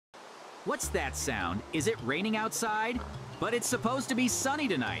What's that sound? Is it raining outside? But it's supposed to be sunny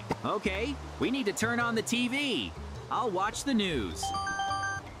tonight. Okay, we need to turn on the TV. I'll watch the news.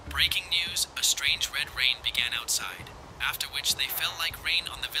 Breaking news, a strange red rain began outside, after which they fell like rain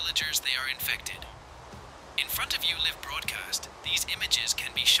on the villagers they are infected. In front of you live broadcast. These images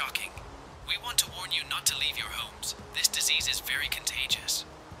can be shocking. We want to warn you not to leave your homes. This disease is very contagious.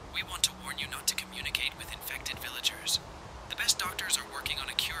 We want to warn you not to communicate with infected villagers. The best doctors are working on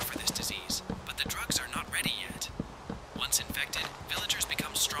a cure for this disease, but the drugs are not ready yet. Once infected, villagers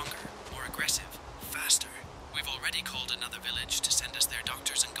become stronger, more aggressive, faster. We've already called another village to send us their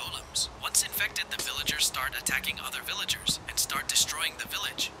doctors and golems. Once infected, the villagers start attacking other villagers and start destroying the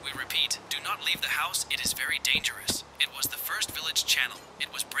village. We repeat, do not leave the house. It is very dangerous. It was the first village channel.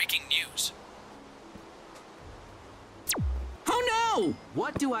 It was breaking news. Oh no!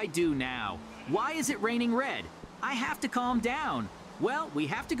 What do I do now? Why is it raining red? I have to calm down. Well, we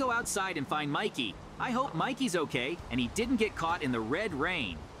have to go outside and find Mikey. I hope Mikey's okay and he didn't get caught in the red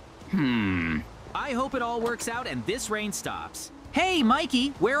rain. I hope it all works out and this rain stops. Hey, Mikey,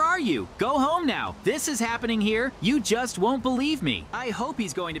 where are you? Go home now. This is happening here. You just won't believe me. I hope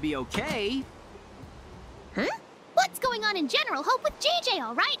he's going to be okay. Huh? What's going on in General Hope with JJ,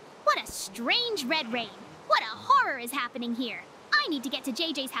 all right? What a strange red rain. What a horror is happening here. I need to get to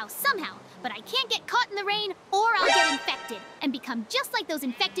JJ's house somehow, but I can't get caught in the rain or I'll get infected and become just like those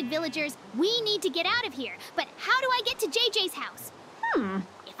infected villagers. We need to get out of here, but how do I get to JJ's house?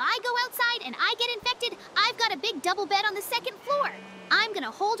 If I go outside and I get infected, I've got a big double bed on the second floor. I'm gonna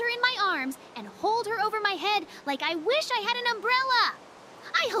hold her in my arms and hold her over my head like I wish I had an umbrella.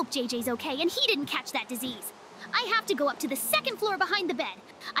 I hope JJ's okay and he didn't catch that disease. I have to go up to the second floor behind the bed.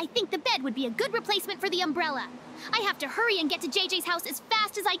 I think the bed would be a good replacement for the umbrella. I have to hurry and get to JJ's house as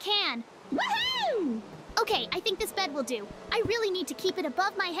fast as I can. Woohoo! Okay, I think this bed will do. I really need to keep it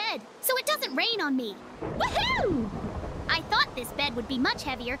above my head so it doesn't rain on me. Woohoo! I thought this bed would be much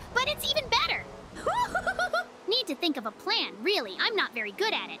heavier, but it's even better. Need to think of a plan, really. I'm not very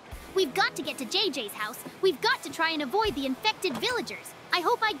good at it. We've got to get to JJ's house. We've got to try and avoid the infected villagers. I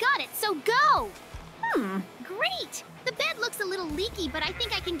hope I got it, so go! Great! The bed looks a little leaky, but I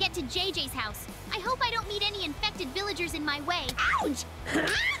think I can get to JJ's house. I hope I don't meet any infected villagers in my way. Ouch!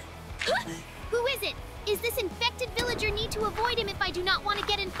 Who is it? Is this infected villager need to avoid him if I do not want to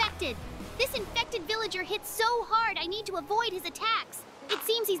get infected? This infected villager hits so hard I need to avoid his attacks. It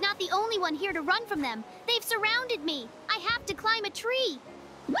seems he's not the only one here to run from them. They've surrounded me. I have to climb a tree.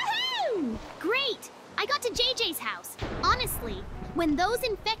 Woohoo! Great! I got to JJ's house. Honestly, when those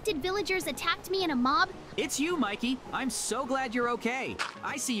infected villagers attacked me in a mob... It's you, Mikey. I'm so glad you're okay.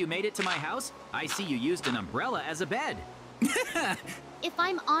 I see you made it to my house. I see you used an umbrella as a bed. If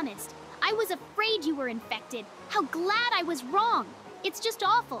I'm honest, I was afraid you were infected. How glad I was wrong. It's just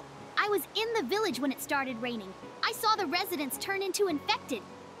awful. I was in the village when it started raining. I saw the residents turn into infected.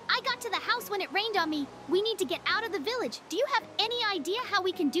 I got to the house when it rained on me. We need to get out of the village. Do you have any idea how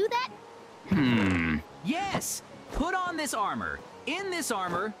we can do that? Yes! Put on this armor. In this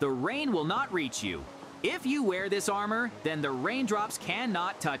armor, the rain will not reach you. If you wear this armor, then the raindrops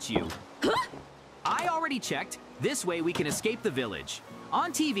cannot touch you. I already checked. This way we can escape the village.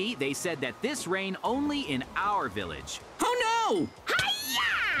 On TV, they said that this rain only in our village. Oh no!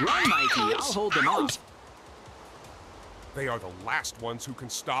 Hi-ya! Run, Mikey. I'll hold them off. They are the last ones who can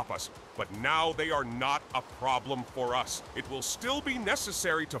stop us, but now they are not a problem for us. It will still be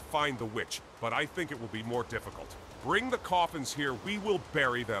necessary to find the witch, but I think it will be more difficult. Bring the coffins here, we will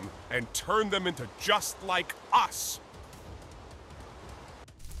bury them, and turn them into just like us!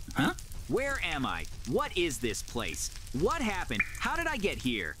 Huh? Where am I? What is this place? What happened? How did I get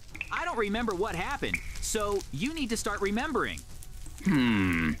here? I don't remember what happened, so you need to start remembering.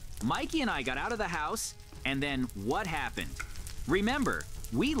 Mikey and I got out of the house, and then what happened? Remember,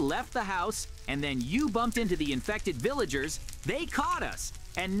 we left the house, and then you bumped into the infected villagers. They caught us,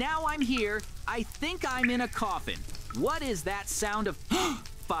 and now I'm here. I think I'm in a coffin. What is that sound of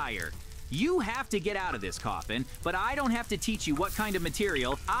fire? You have to get out of this coffin, but I don't have to teach you what kind of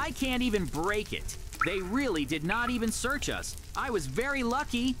material. I can't even break it. They really did not even search us. I was very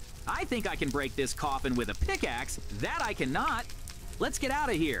lucky. I think I can break this coffin with a pickaxe. That I cannot. Let's get out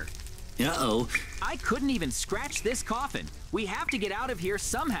of here. Uh-oh. I couldn't even scratch this coffin. We have to get out of here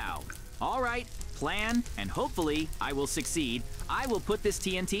somehow. All right, plan, and hopefully I will succeed. I will put this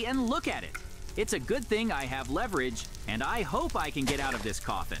TNT and look at it. It's a good thing I have leverage, and I hope I can get out of this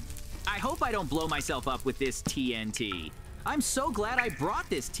coffin. I hope I don't blow myself up with this TNT. I'm so glad I brought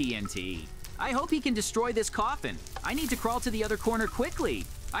this TNT. I hope he can destroy this coffin. I need to crawl to the other corner quickly.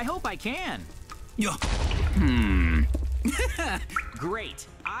 I hope I can. Great,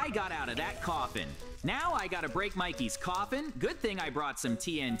 I got out of that coffin. Now I gotta break Mikey's coffin. Good thing I brought some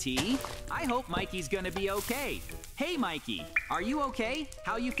TNT. I hope Mikey's gonna be okay. Hey Mikey, are you okay?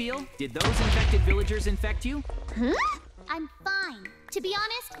 How you feel? Did those infected villagers infect you? Huh? I'm fine. To be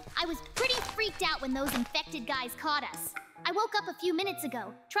honest, I was pretty freaked out when those infected guys caught us. I woke up a few minutes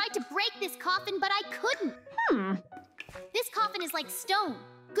ago, tried to break this coffin, but I couldn't. This coffin is like stone.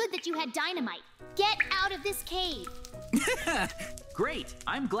 Good that you had dynamite. Get out of this cave. Great,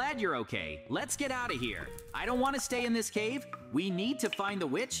 I'm glad you're okay. Let's get out of here. I don't want to stay in this cave. We need to find the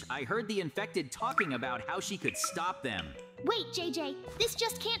witch. I heard the infected talking about how she could stop them. Wait, JJ, this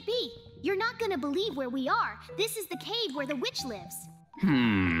just can't be. You're not gonna believe where we are. This is the cave where the witch lives.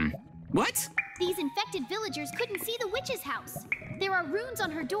 What? These infected villagers couldn't see the witch's house. There are runes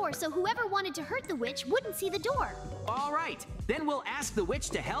on her door, so whoever wanted to hurt the witch wouldn't see the door. All right, then we'll ask the witch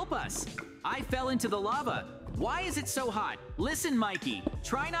to help us. I fell into the lava. Why is it so hot? Listen, Mikey,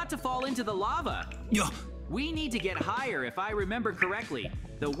 try not to fall into the lava. We need to get higher if I remember correctly.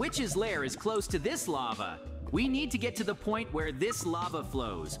 The witch's lair is close to this lava. We need to get to the point where this lava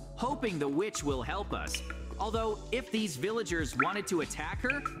flows, hoping the witch will help us. Although, if these villagers wanted to attack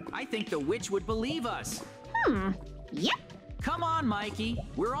her, I think the witch would believe us. Yep. Come on, Mikey,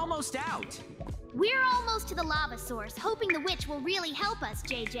 we're almost out. We're almost to the lava source, hoping the witch will really help us,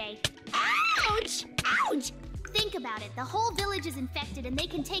 JJ. Ouch! Ouch! Think about it. The whole village is infected and they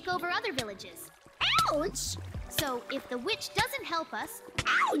can take over other villages. Ouch! So, if the witch doesn't help us,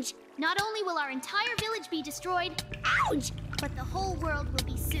 ouch! Not only will our entire village be destroyed, ouch! But the whole world will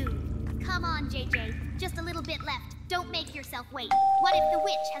be sued. Come on, JJ. Just a little bit left. Don't make yourself wait. What if the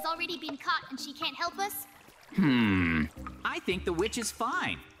witch has already been caught and she can't help us? I think the witch is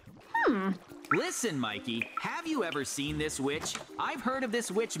fine. Listen, Mikey, have you ever seen this witch? I've heard of this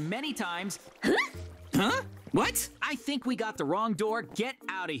witch many times. Huh? What? I think we got the wrong door. Get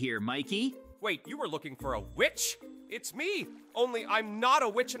out of here, Mikey. Wait, you were looking for a witch? It's me. Only I'm not a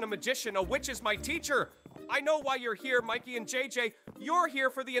witch and a magician. A witch is my teacher. I know why you're here, Mikey and JJ. You're here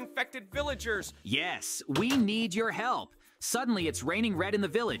for the infected villagers. Yes, we need your help. Suddenly it's raining red in the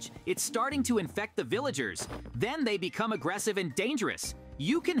village. It's starting to infect the villagers. Then they become aggressive and dangerous.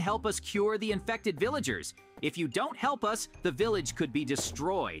 You can help us cure the infected villagers. If you don't help us, the village could be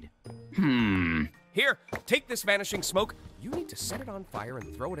destroyed. Here, take this vanishing smoke. You need to set it on fire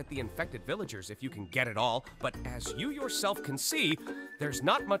and throw it at the infected villagers if you can get it all. But as you yourself can see, there's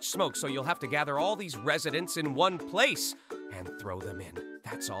not much smoke, so you'll have to gather all these residents in one place and throw them in.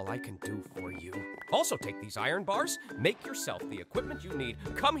 That's all I can do for you. Also take these iron bars, make yourself the equipment you need.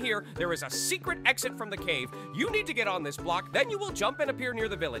 Come here, there is a secret exit from the cave. You need to get on this block, then you will jump and appear near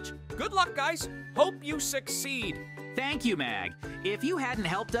the village. Good luck, guys. Hope you succeed. Thank you, Mag. If you hadn't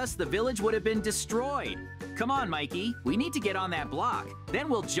helped us, the village would have been destroyed. Come on, Mikey. We need to get on that block. Then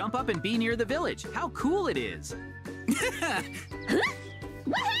we'll jump up and be near the village. How cool it is.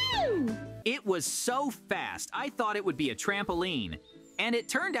 Woohoo! It was so fast, I thought it would be a trampoline. And it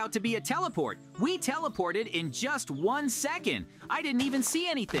turned out to be a teleport. We teleported in just 1 second. I didn't even see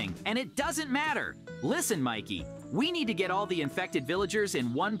anything, and it doesn't matter. Listen, Mikey, we need to get all the infected villagers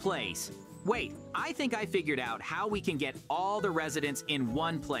in one place. Wait, I think I figured out how we can get all the residents in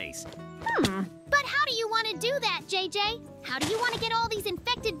one place. But how do you want to do that, JJ? How do you want to get all these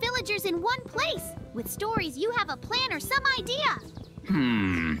infected villagers in one place? With stories, you have a plan or some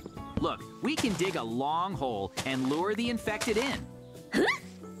idea. Look, we can dig a long hole and lure the infected in.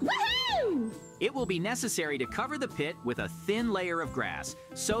 Woohoo! It will be necessary to cover the pit with a thin layer of grass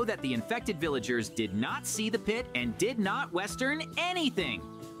so that the infected villagers did not see the pit and did not western anything.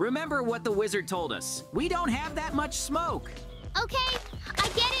 Remember what the wizard told us. We don't have that much smoke. Okay, I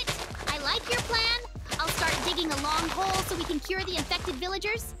get it. I like your plan. I'll start digging a long hole so we can cure the infected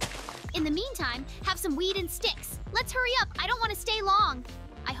villagers. In the meantime, have some weed and sticks. Let's hurry up. I don't want to stay long.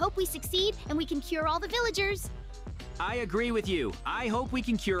 I hope we succeed and we can cure all the villagers. I agree with you. I hope we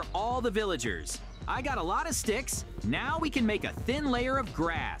can cure all the villagers. I got a lot of sticks. Now we can make a thin layer of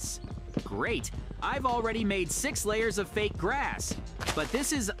grass. Great. I've already made 6 layers of fake grass. But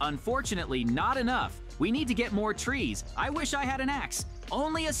this is unfortunately not enough. We need to get more trees. I wish I had an axe.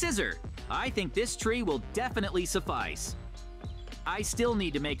 Only a scissor. I think this tree will definitely suffice. I still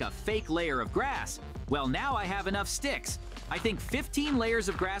need to make a fake layer of grass. Well, now I have enough sticks. I think 15 layers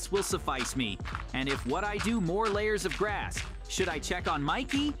of grass will suffice me. And if what I do more layers of grass, should I check on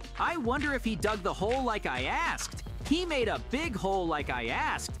Mikey? I wonder if he dug the hole like I asked. He made a big hole like I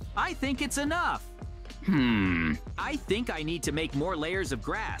asked. I think it's enough. I think I need to make more layers of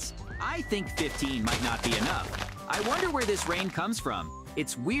grass. I think 15 might not be enough. I wonder where this rain comes from.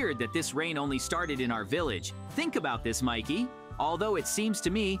 It's weird that this rain only started in our village. Think about this, Mikey. Although it seems to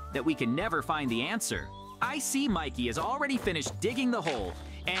me that we can never find the answer. I see Mikey has already finished digging the hole,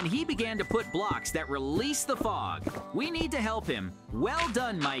 and he began to put blocks that release the fog. We need to help him. Well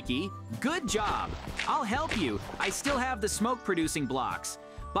done, Mikey. Good job. I'll help you. I still have the smoke-producing blocks.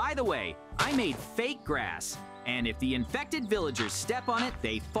 By the way, I made fake grass, and if the infected villagers step on it,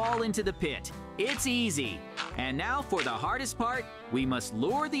 they fall into the pit. It's easy. And now for the hardest part, we must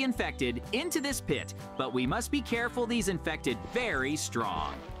lure the infected into this pit, but we must be careful these infected very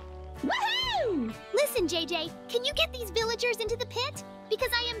strong. Woohoo! Listen, JJ, can you get these villagers into the pit?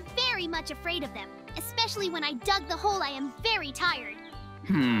 Because I am very much afraid of them. Especially when I dug the hole, I am very tired.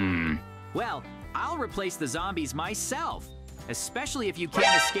 Well, I'll replace the zombies myself. Especially if you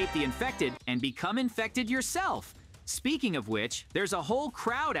can't escape the infected and become infected yourself. Speaking of which, there's a whole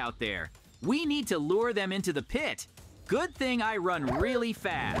crowd out there. We need to lure them into the pit. Good thing I run really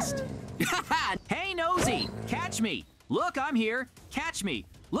fast. Hey, Nosy, catch me. Look, I'm here. Catch me.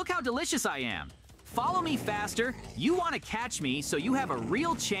 Look how delicious I am. Follow me faster. You want to catch me so you have a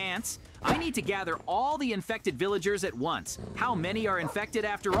real chance. I need to gather all the infected villagers at once. How many are infected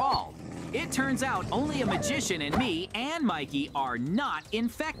after all? It turns out only a magician and me and Mikey are not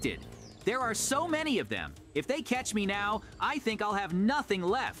infected. There are so many of them. If they catch me now, I think I'll have nothing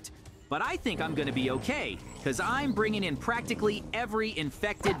left. But I think I'm gonna be okay, because I'm bringing in practically every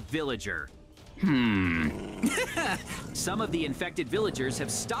infected villager. Some of the infected villagers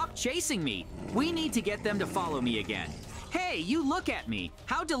have stopped chasing me. We need to get them to follow me again. Hey, you look at me.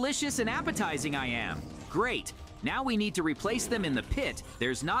 How delicious and appetizing I am. Great. Now we need to replace them in the pit.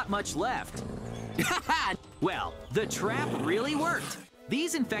 There's not much left. Well, the trap really worked.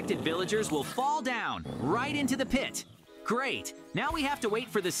 These infected villagers will fall down right into the pit. Great. Now we have to wait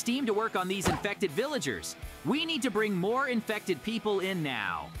for the steam to work on these infected villagers. We need to bring more infected people in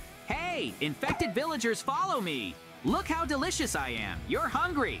now. Hey, infected villagers, follow me. Look how delicious I am. You're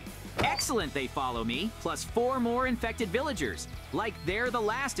hungry. Excellent, they follow me, plus 4 more infected villagers. Like they're the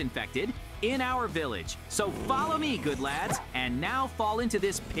last infected in our village. So follow me, good lads, and now fall into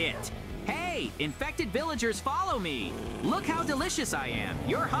this pit. Hey, infected villagers, follow me. Look how delicious I am.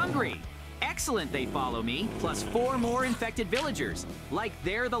 You're hungry. Excellent, they follow me, plus 4 more infected villagers. Like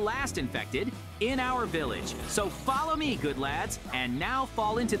they're the last infected in our village. So follow me, good lads, and now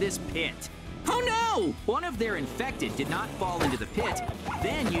fall into this pit. Oh no! One of their infected did not fall into the pit.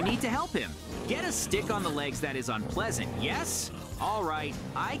 Then you need to help him. Get a stick on the legs that is unpleasant, yes? All right,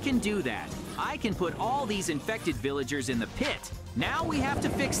 I can do that. I can put all these infected villagers in the pit. Now we have to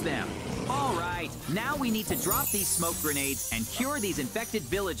fix them. All right, now we need to drop these smoke grenades and cure these infected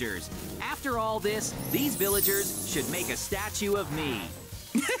villagers. After all this, these villagers should make a statue of me.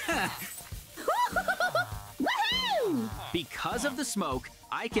 Woohoo! Because of the smoke,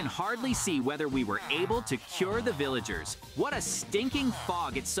 I can hardly see whether we were able to cure the villagers. What a stinking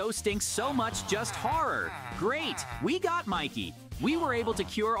fog. It so stinks so much, just horror. Great, we got Mikey. We were able to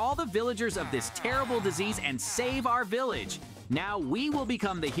cure all the villagers of this terrible disease and save our village. Now we will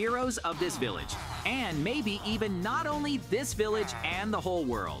become the heroes of this village. And maybe even not only this village and the whole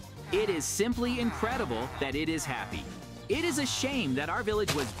world. It is simply incredible that it is happy. It is a shame that our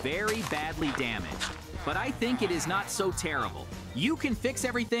village was very badly damaged. But I think it is not so terrible. You can fix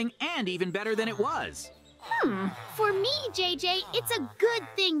everything and even better than it was. For me, JJ, it's a good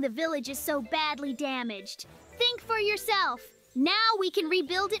thing the village is so badly damaged. Think for yourself. Now we can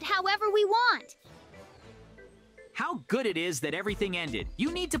rebuild it however we want. How good it is that everything ended.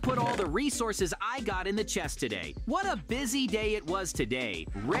 You need to put all the resources I got in the chest today. What a busy day it was today.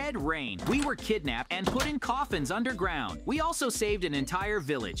 Red rain. We were kidnapped and put in coffins underground. We also saved an entire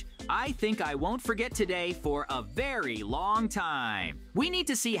village. I think I won't forget today for a very long time. We need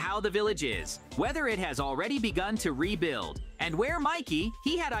to see how the village is, whether it has already begun to rebuild, and where Mikey,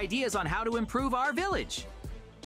 he had ideas on how to improve our village.